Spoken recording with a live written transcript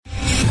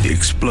The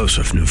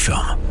explosive new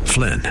film,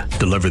 Flynn,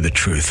 deliver the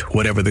truth,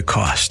 whatever the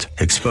cost.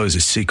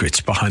 Exposes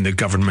secrets behind the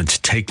government's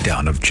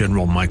takedown of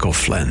General Michael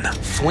Flynn.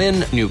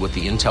 Flynn knew what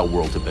the intel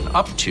world had been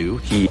up to.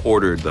 He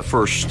ordered the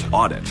first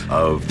audit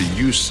of the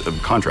use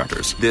of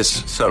contractors.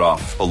 This set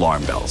off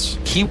alarm bells.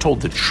 He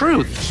told the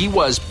truth. He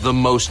was the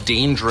most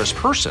dangerous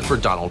person for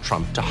Donald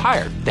Trump to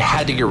hire. They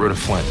had to get rid of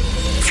Flynn.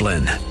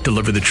 Flynn,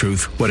 deliver the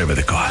truth, whatever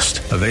the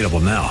cost. Available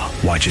now.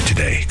 Watch it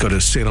today. Go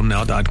to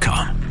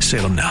salemnow.com.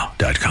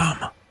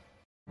 salemnow.com.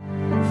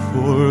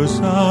 For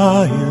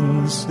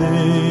Zion's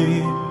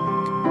sake,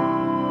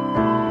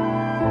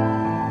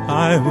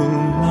 I will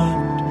not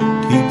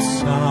keep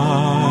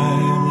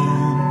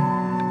silent.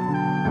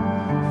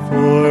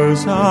 For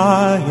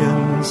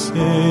Zion's sake,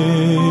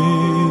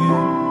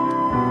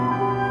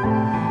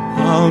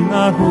 I'll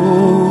not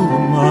hold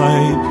my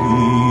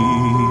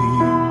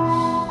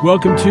peace.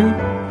 Welcome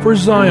to For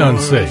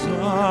Zion's Sake.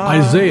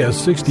 Isaiah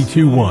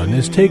 62:1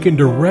 is taken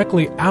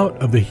directly out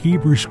of the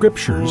Hebrew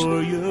Scriptures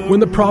when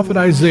the prophet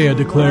Isaiah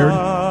declared,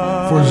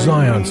 "For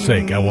Zion's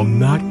sake I will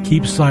not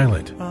keep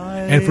silent,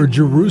 and for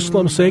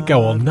Jerusalem's sake I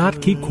will not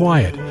keep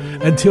quiet,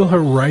 until her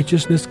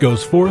righteousness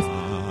goes forth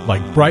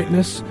like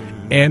brightness,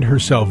 and her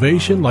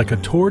salvation like a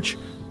torch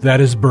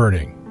that is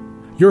burning."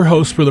 Your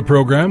hosts for the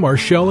program are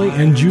Shelley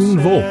and June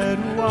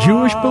Volk,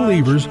 Jewish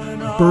believers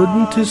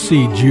burdened to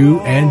see Jew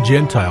and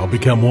Gentile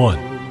become one.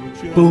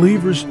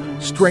 Believers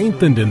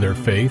strengthened in their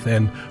faith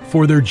and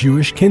for their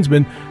Jewish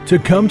kinsmen to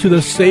come to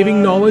the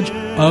saving knowledge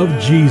of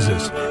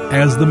Jesus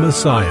as the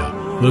Messiah,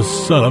 the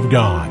Son of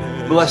God.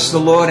 Bless the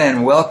Lord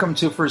and welcome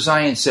to For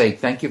Zion's Sake.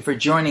 Thank you for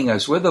joining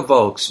us. We're the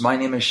Volks. My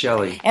name is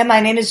Shelley. And my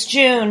name is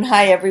June.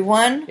 Hi,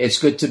 everyone. It's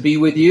good to be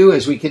with you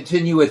as we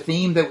continue a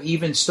theme that we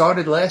even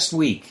started last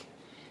week.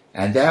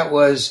 And that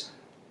was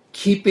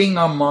keeping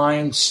our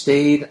mind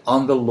stayed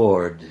on the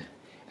Lord.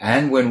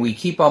 And when we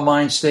keep our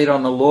mind stayed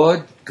on the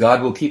Lord,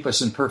 God will keep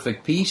us in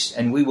perfect peace,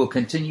 and we will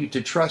continue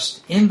to trust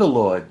in the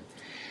Lord.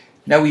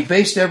 Now, we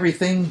based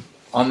everything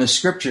on the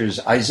Scriptures,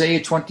 Isaiah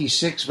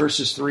 26,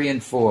 verses 3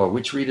 and 4,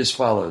 which read as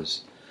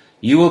follows.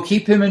 You will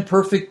keep him in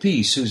perfect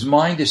peace, whose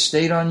mind is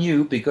stayed on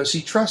you, because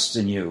he trusts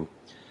in you.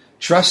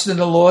 Trust in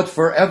the Lord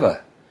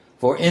forever,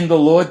 for in the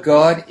Lord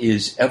God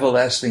is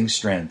everlasting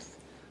strength.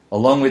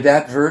 Along with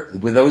that,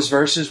 with those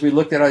verses, we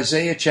looked at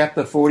Isaiah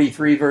chapter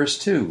 43, verse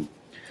 2.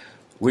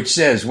 Which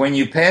says, when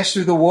you pass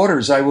through the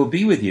waters, I will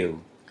be with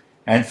you,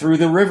 and through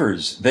the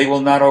rivers, they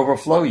will not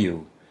overflow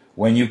you.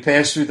 When you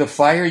pass through the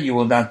fire, you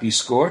will not be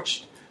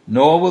scorched,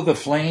 nor will the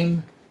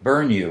flame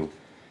burn you.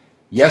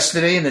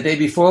 Yesterday and the day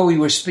before, we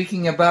were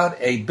speaking about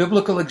a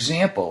biblical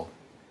example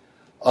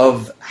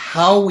of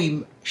how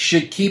we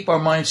should keep our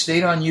mind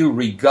stayed on you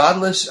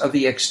regardless of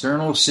the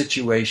external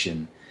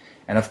situation.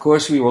 And of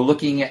course, we were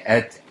looking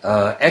at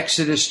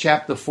Exodus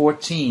chapter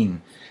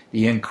 14,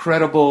 the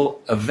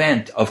incredible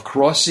event of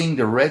crossing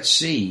the Red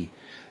Sea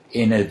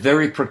in a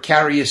very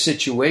precarious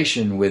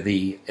situation with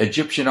the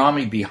Egyptian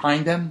army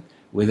behind them,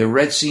 with the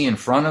Red Sea in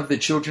front of the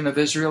children of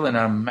Israel,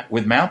 and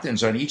with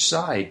mountains on each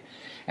side.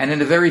 And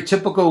in a very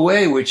typical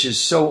way, which is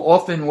so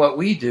often what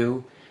we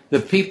do,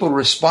 the people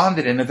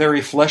responded in a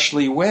very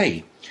fleshly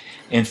way.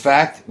 In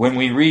fact, when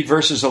we read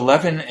verses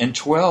 11 and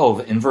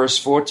 12 in verse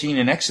 14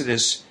 in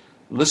Exodus,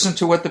 listen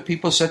to what the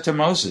people said to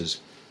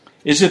Moses.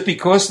 Is it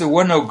because there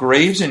were no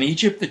graves in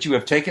Egypt that you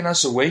have taken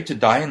us away to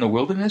die in the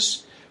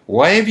wilderness?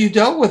 Why have you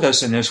dealt with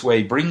us in this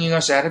way, bringing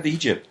us out of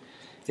Egypt?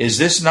 Is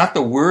this not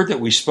the word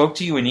that we spoke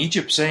to you in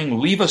Egypt, saying,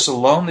 leave us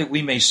alone that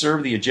we may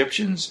serve the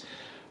Egyptians?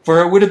 For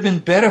it would have been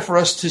better for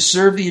us to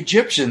serve the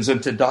Egyptians than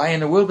to die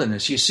in the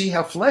wilderness. You see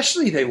how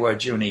fleshly they were,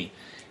 Junie.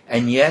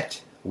 And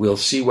yet, we'll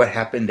see what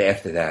happened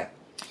after that.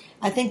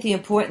 I think the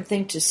important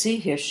thing to see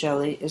here,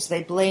 Shelley, is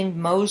they blamed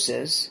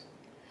Moses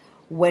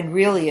when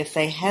really, if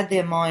they had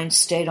their minds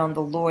stayed on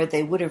the Lord,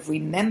 they would have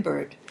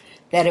remembered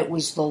that it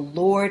was the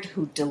Lord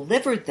who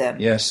delivered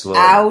them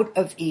out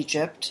of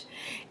Egypt,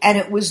 and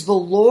it was the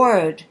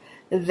Lord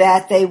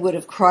that they would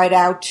have cried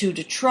out to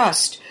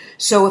trust.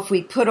 So if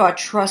we put our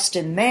trust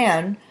in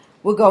man,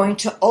 we're going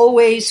to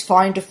always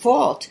find a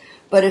fault.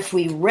 But if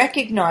we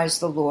recognize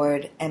the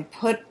Lord and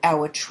put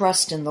our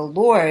trust in the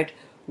Lord,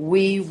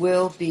 we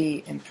will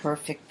be in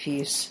perfect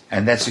peace.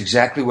 And that's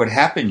exactly what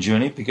happened,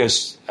 Junie,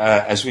 because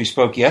as we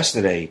spoke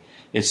yesterday,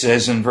 it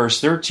says in verse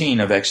 13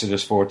 of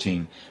Exodus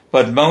 14,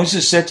 but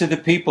Moses said to the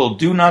people,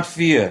 do not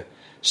fear.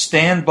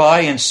 Stand by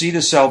and see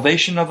the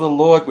salvation of the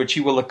Lord, which he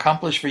will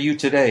accomplish for you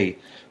today.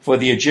 For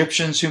the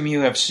Egyptians whom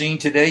you have seen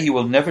today, you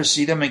will never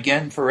see them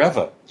again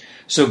forever.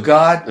 So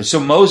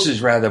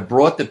Moses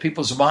brought the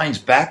people's minds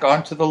back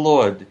onto the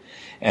Lord.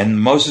 And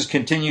Moses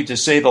continued to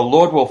say, the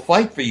Lord will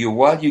fight for you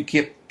while you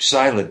keep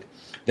silent.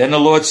 Then the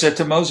Lord said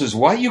to Moses,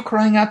 why are you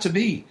crying out to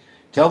me?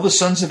 Tell the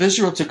sons of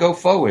Israel to go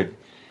forward.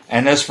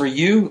 And as for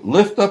you,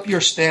 lift up your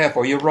staff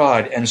or your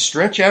rod and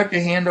stretch out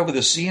your hand over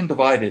the sea and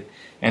divide it.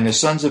 And the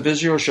sons of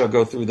Israel shall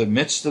go through the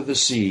midst of the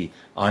sea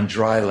on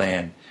dry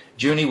land.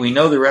 Junie, we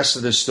know the rest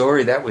of the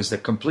story. That was the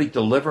complete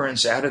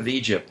deliverance out of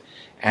Egypt.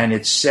 And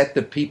it set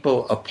the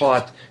people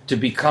apart to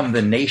become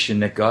the nation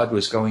that God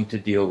was going to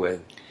deal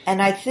with.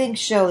 And I think,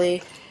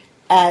 Shelley,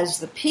 as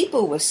the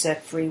people were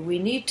set free, we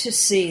need to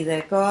see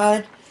that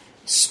God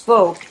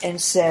spoke and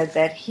said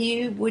that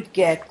he would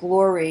get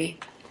glory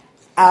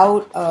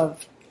out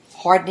of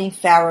hardening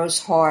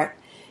Pharaoh's heart.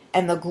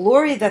 And the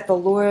glory that the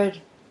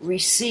Lord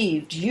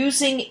received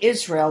using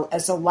Israel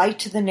as a light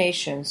to the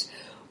nations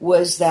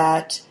was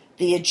that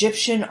the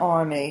Egyptian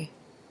army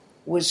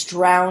was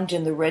drowned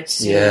in the Red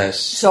Sea. Yes.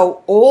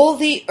 So all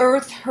the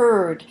earth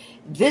heard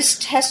this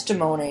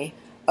testimony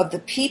of the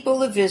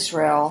people of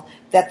Israel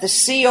that the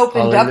sea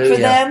opened up for Hallelujah.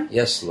 them.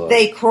 Yes, Lord.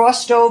 They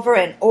crossed over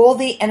and all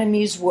the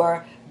enemies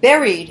were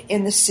buried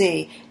in the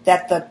sea,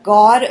 that the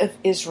God of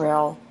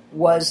Israel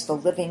was the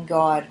living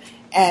God.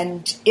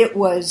 And it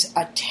was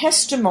a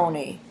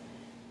testimony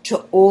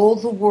to all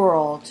the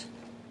world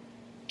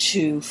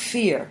to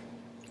fear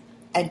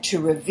and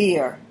to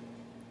revere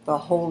the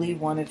Holy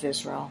One of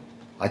Israel.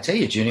 I tell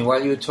you, Ginny,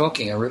 while you were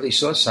talking, I really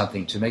saw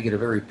something to make it a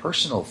very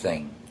personal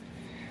thing.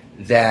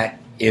 That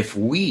if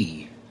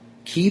we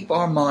keep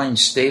our minds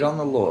stayed on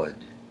the Lord,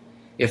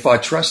 if our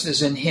trust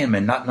is in him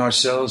and not in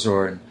ourselves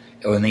or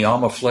in the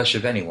arm or flesh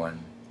of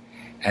anyone,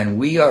 and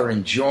we are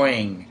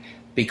enjoying,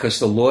 because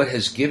the Lord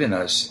has given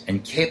us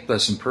and kept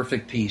us in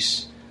perfect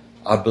peace,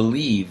 I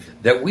believe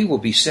that we will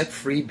be set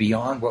free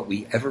beyond what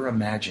we ever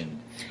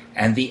imagined,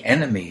 and the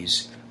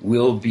enemies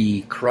will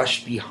be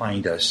crushed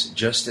behind us,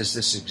 just as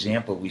this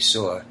example we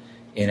saw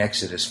in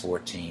Exodus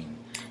 14.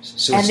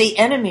 So and the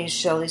enemies,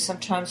 Shelley,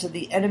 sometimes are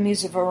the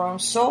enemies of our own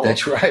soul.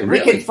 That's right, We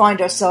really. can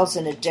find ourselves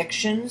in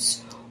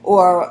addictions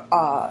or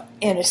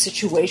in a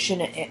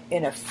situation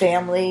in a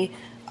family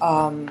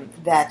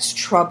that's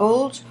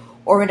troubled,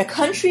 or in a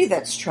country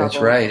that's troubled.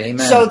 That's right,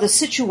 amen. So the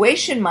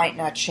situation might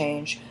not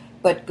change,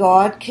 but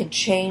God can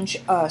change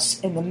us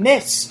in the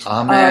midst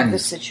Amen. of the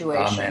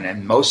situation. Amen.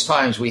 And most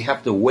times we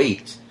have to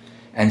wait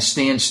and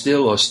stand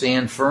still or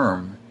stand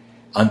firm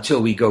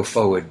until we go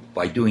forward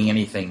by doing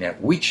anything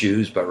that we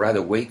choose, but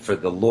rather wait for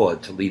the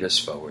Lord to lead us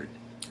forward.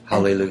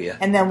 Hallelujah.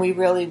 And then we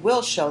really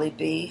will, Shelley,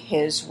 be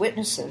his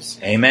witnesses.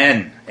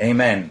 Amen.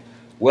 Amen.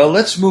 Well,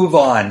 let's move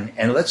on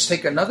and let's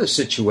take another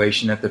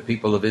situation that the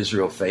people of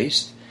Israel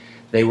faced.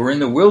 They were in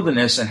the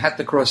wilderness and had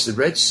to cross the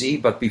Red Sea,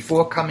 but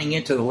before coming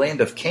into the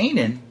land of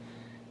Canaan,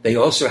 they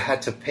also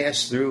had to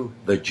pass through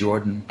the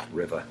Jordan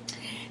River.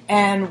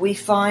 And we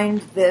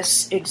find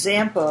this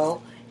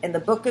example in the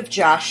book of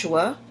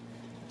Joshua,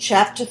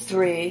 chapter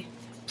 3.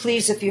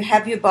 Please, if you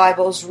have your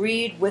Bibles,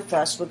 read with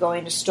us. We're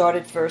going to start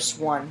at verse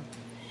 1.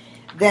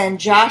 Then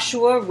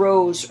Joshua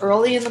rose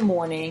early in the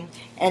morning,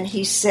 and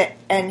he said,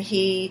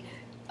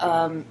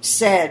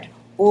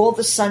 all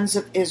the sons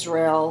of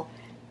Israel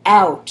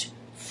out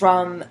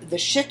from the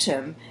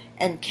Shittim,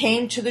 and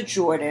came to the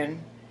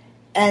Jordan,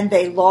 and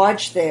they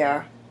lodged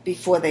there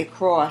before they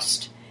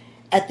crossed.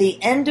 At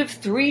the end of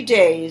 3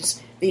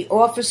 days, the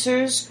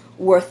officers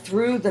were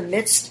through the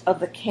midst of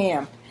the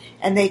camp,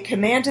 and they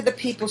commanded the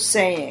people,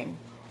 saying,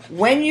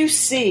 when you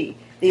see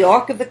the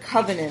ark of the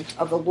covenant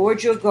of the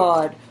Lord your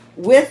God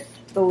with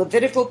the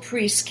Levitical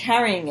priests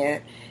carrying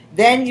it,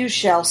 then you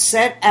shall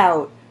set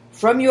out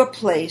from your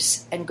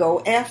place and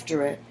go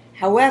after it.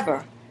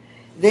 However,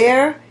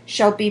 there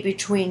shall be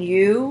between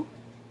you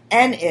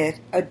and it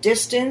a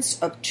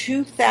distance of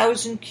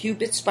 2,000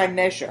 cubits by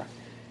measure.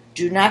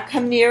 Do not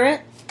come near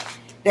it,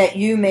 that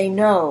you may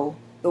know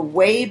the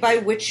way by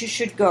which you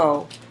should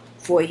go,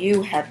 for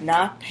you have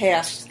not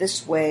passed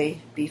this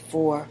way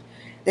before.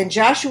 Then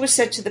Joshua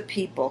said to the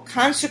people,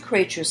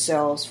 consecrate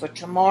yourselves, for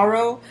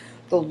tomorrow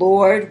the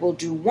Lord will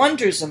do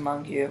wonders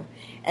among you.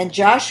 And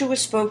Joshua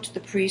spoke to the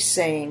priests,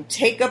 saying,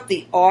 take up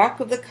the ark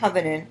of the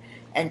covenant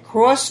and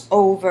cross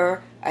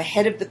over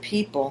ahead of the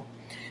people.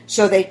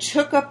 So they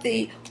took up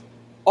the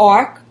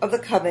ark of the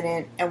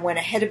covenant and went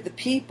ahead of the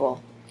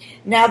people.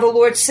 Now the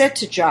Lord said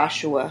to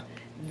Joshua,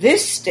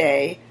 this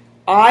day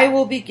I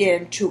will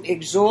begin to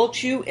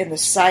exalt you in the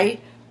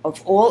sight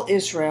of all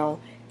Israel,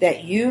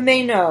 that you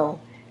may know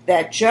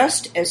that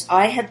just as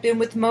I have been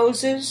with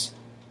Moses,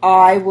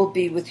 I will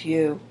be with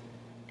you.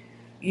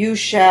 You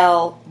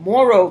shall,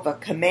 moreover,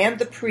 command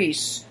the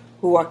priests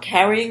who are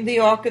carrying the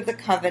ark of the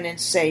covenant,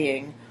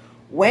 saying,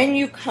 when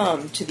you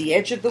come to the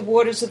edge of the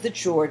waters of the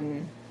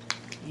Jordan,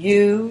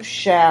 you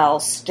shall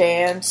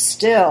stand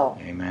still.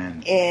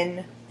 Amen.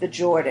 In the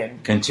Jordan.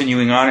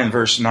 Continuing on in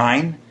verse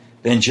 9,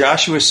 then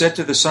Joshua said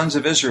to the sons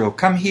of Israel,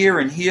 come here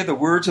and hear the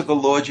words of the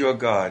Lord your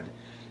God.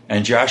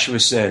 And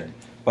Joshua said,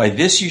 by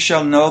this you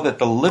shall know that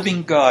the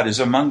living God is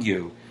among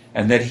you,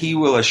 and that he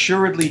will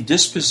assuredly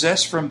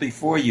dispossess from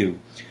before you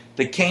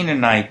the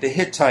Canaanite, the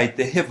Hittite,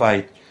 the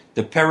Hivite,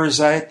 the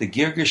Perizzite, the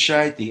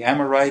Girgashite, the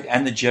Amorite,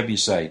 and the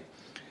Jebusite.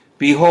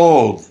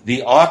 Behold,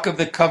 the ark of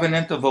the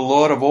covenant of the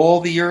Lord of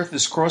all the earth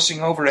is crossing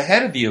over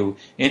ahead of you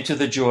into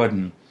the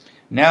Jordan.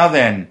 Now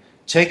then,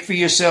 take for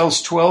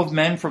yourselves 12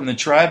 men from the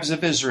tribes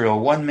of Israel,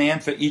 1 man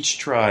for each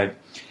tribe.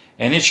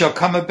 And it shall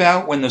come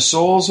about when the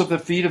soles of the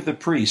feet of the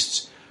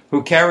priests,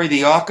 who carry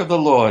the ark of the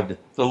Lord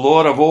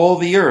of all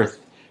the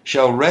earth,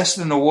 shall rest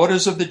in the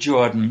waters of the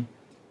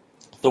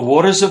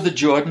waters of the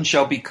Jordan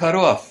shall be cut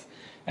off,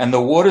 and the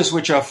waters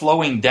which are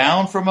flowing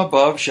down from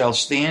above shall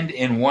stand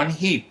in one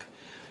heap.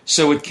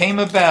 So it came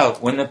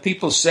about, when the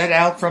people set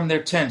out from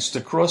their tents to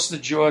cross the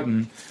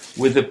Jordan,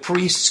 with the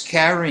priests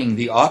carrying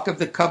the Ark of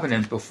the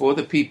Covenant before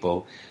the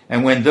people,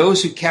 and when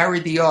those who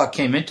carried the Ark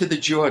came into the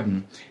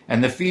Jordan,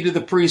 and the feet of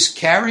the priests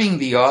carrying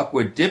the Ark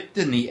were dipped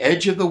in the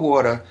edge of the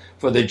water,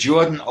 for the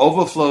Jordan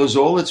overflows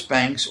all its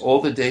banks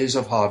all the days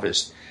of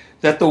harvest,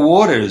 that the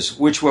waters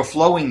which were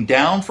flowing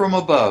down from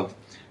above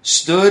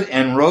stood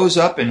and rose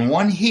up in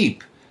one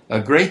heap, a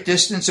great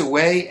distance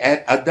away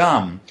at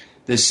Adam,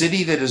 the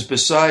city that is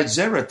beside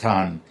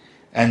Zeratan,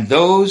 and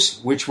those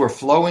which were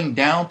flowing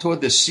down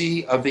toward the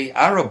sea of the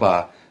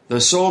Arabah,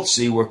 the salt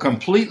sea, were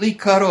completely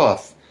cut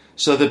off,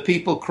 so the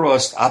people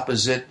crossed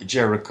opposite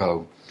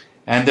Jericho.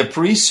 And the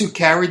priests who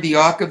carried the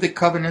Ark of the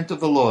Covenant of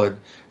the Lord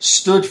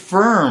stood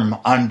firm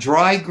on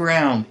dry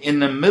ground in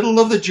the middle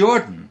of the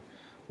Jordan,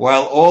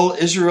 while all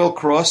Israel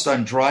crossed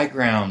on dry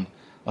ground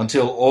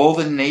until all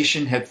the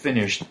nation had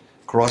finished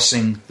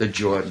crossing the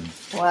Jordan.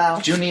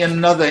 Wow. Junie,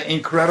 another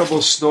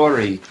incredible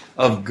story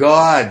of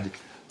God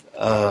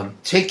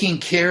taking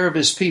care of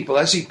his people,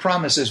 as he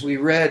promised, as we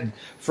read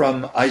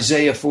from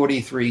Isaiah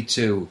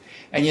 43:2.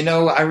 And you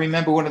know, I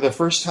remember one of the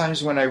first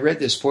times when I read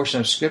this portion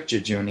of Scripture,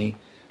 Junie,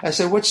 I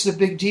said, what's the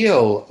big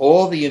deal?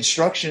 All the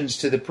instructions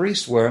to the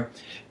priest were,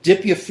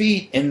 dip your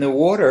feet in the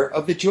water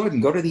of the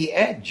Jordan, go to the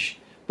edge.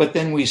 But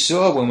then we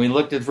saw, when we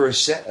looked at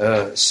verse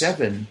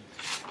 7,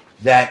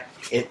 that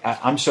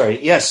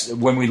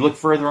when we look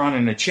further on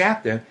in the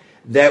chapter,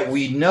 that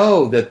we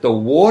know that the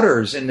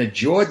waters in the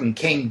Jordan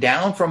came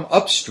down from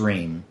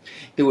upstream.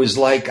 It was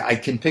like, I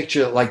can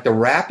picture it like the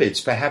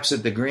rapids, perhaps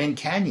at the Grand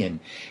Canyon.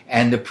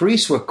 And the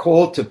priests were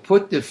called to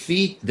put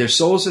their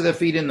soles of their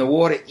feet in the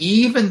water,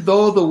 even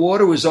though the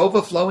water was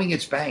overflowing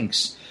its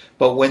banks.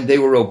 But when they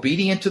were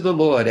obedient to the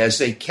Lord, as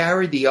they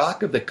carried the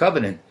Ark of the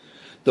Covenant,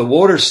 the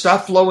water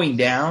stopped flowing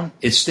down,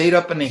 it stayed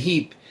up in a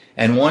heap,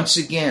 and once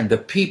again the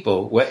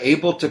people were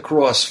able to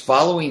cross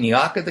following the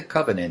Ark of the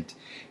Covenant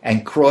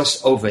and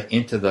cross over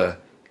into the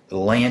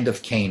land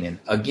of Canaan.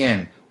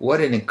 Again, what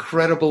an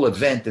incredible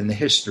event in the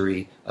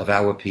history of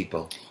our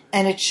people.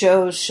 And it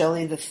shows,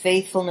 Shelley, the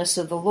faithfulness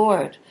of the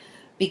Lord,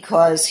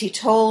 because he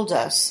told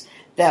us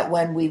that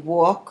when we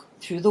walk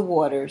through the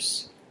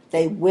waters,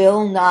 they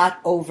will not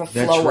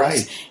overflow That's right.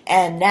 us.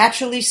 And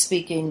naturally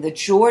speaking, the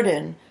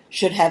Jordan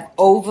should have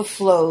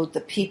overflowed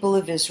the people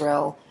of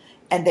Israel,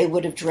 and they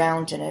would have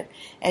drowned in it.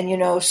 And you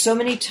know, so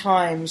many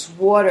times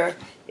water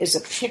is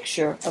a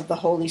picture of the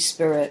Holy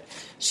Spirit.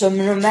 So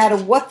no matter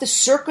what the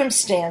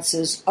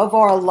circumstances of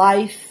our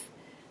life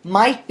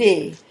might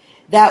be,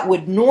 that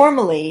would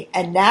normally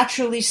and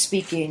naturally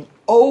speaking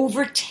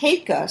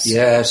overtake us.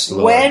 Yes,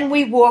 Lord. When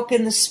we walk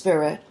in the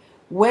Spirit,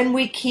 when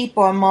we keep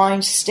our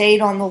minds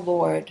stayed on the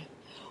Lord,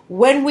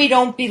 when we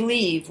don't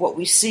believe what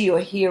we see or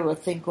hear or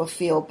think or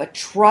feel, but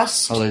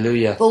trust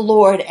Hallelujah. the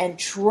Lord and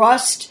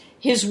trust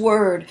his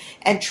word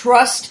and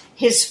trust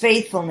his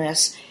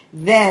faithfulness,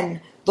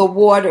 then the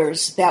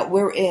waters that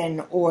we're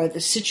in or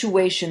the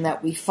situation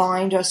that we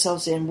find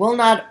ourselves in will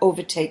not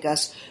overtake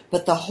us,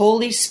 but the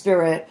Holy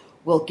Spirit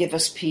will give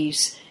us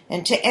peace.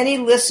 And to any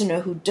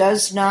listener who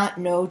does not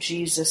know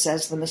Jesus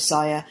as the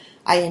Messiah,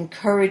 I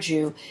encourage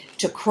you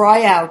to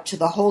cry out to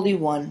the Holy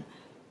One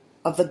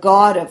of the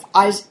God of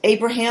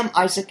Abraham,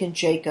 Isaac, and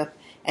Jacob,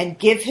 and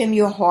give him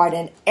your heart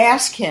and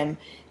ask him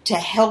to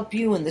help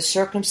you in the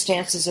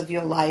circumstances of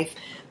your life,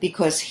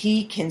 because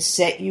he can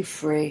set you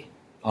free.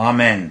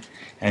 Amen.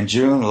 And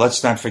June,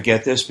 let's not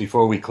forget this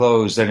before we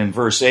close, that in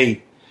verse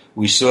 8,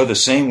 we saw the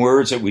same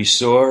words that we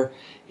saw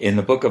in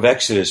the book of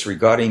Exodus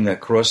regarding the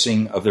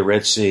crossing of the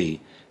Red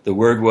Sea. The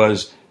word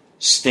was,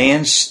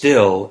 stand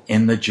still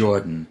in the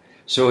Jordan.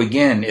 So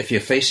again, if you're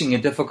facing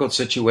a difficult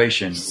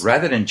situation,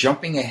 rather than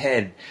jumping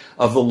ahead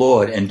of the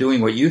Lord and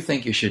doing what you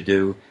think you should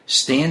do,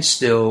 stand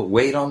still,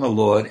 wait on the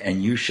Lord,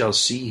 and you shall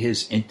see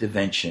his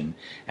intervention.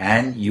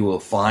 And you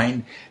will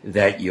find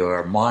that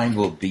your mind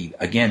will be,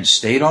 again,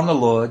 stayed on the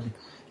Lord.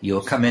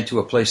 You'll come into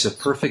a place of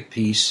perfect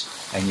peace,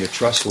 and your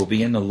trust will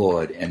be in the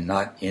Lord and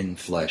not in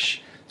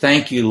flesh.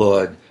 Thank you,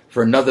 Lord,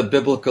 for another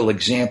biblical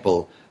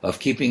example of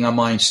keeping our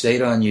mind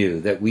stayed on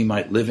you, that we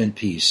might live in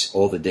peace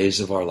all the days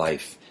of our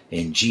life.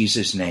 In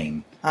Jesus'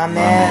 name.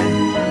 Amen.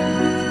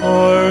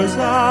 For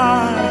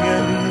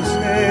Zion's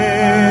sake.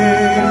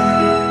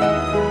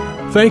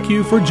 Thank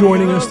you for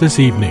joining us this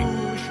evening.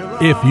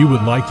 If you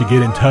would like to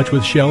get in touch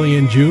with Shelley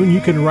and June,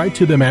 you can write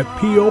to them at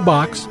P.O.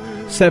 Box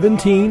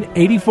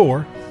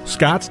 1784,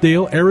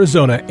 Scottsdale,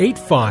 Arizona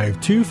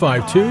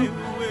 85252.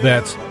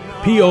 That's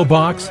P.O.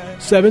 Box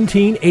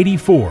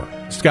 1784,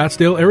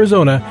 Scottsdale,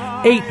 Arizona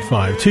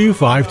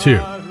 85252.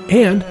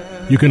 And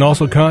you can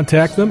also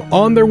contact them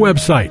on their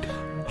website,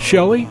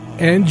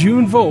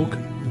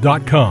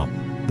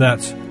 ShelleyandJuneVolk.com.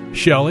 That's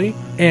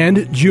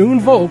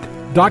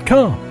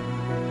ShelleyandJuneVolk.com.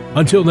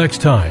 Until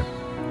next time,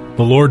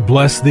 the Lord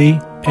bless thee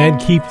and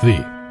keep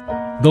thee.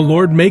 The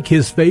Lord make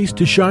his face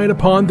to shine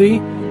upon thee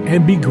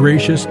and be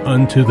gracious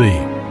unto thee.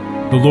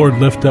 The Lord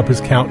lift up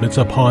his countenance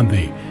upon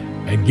thee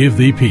and give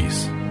thee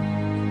peace.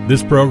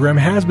 This program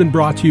has been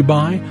brought to you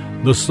by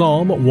the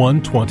Psalm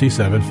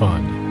 127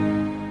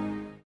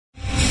 Fund.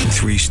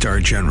 3-star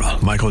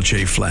General Michael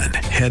J. Flynn,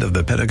 head of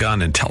the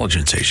Pentagon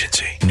Intelligence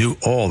Agency, knew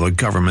all the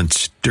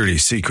government's dirty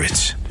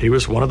secrets. He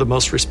was one of the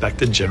most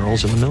respected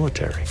generals in the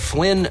military.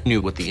 Flynn knew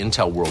what the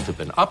intel world had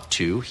been up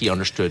to. He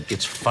understood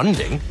its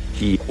funding.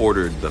 He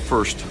ordered the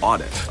first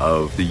audit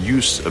of the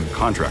use of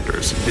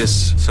contractors.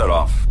 This set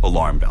off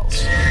alarm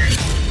bells.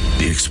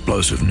 The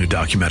explosive new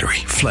documentary,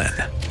 Flynn,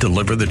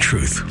 Deliver the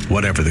Truth,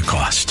 Whatever the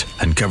Cost,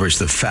 uncovers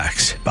the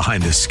facts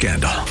behind this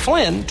scandal.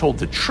 Flynn told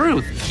the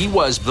truth. He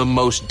was the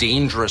most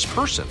dangerous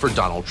person for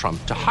Donald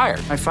Trump to hire.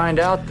 I find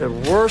out the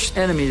worst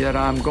enemy that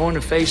I'm going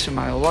to face in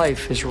my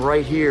life is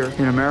right here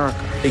in America.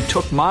 They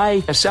took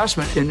my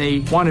assessment and they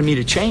wanted me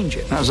to change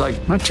it. And I was like,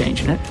 I'm not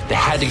changing it. They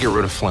had to get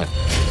rid of Flynn.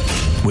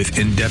 With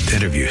in-depth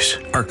interviews,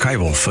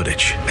 archival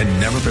footage,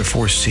 and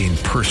never-before-seen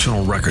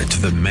personal records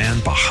of the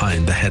man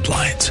behind the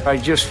headlines. I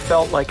just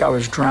felt like I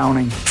was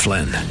drowning.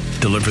 Flynn,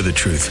 Deliver the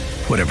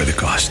Truth, Whatever the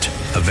Cost.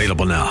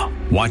 Available now.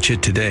 Watch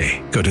it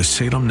today. Go to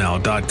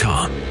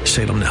salemnow.com.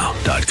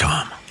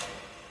 salemnow.com.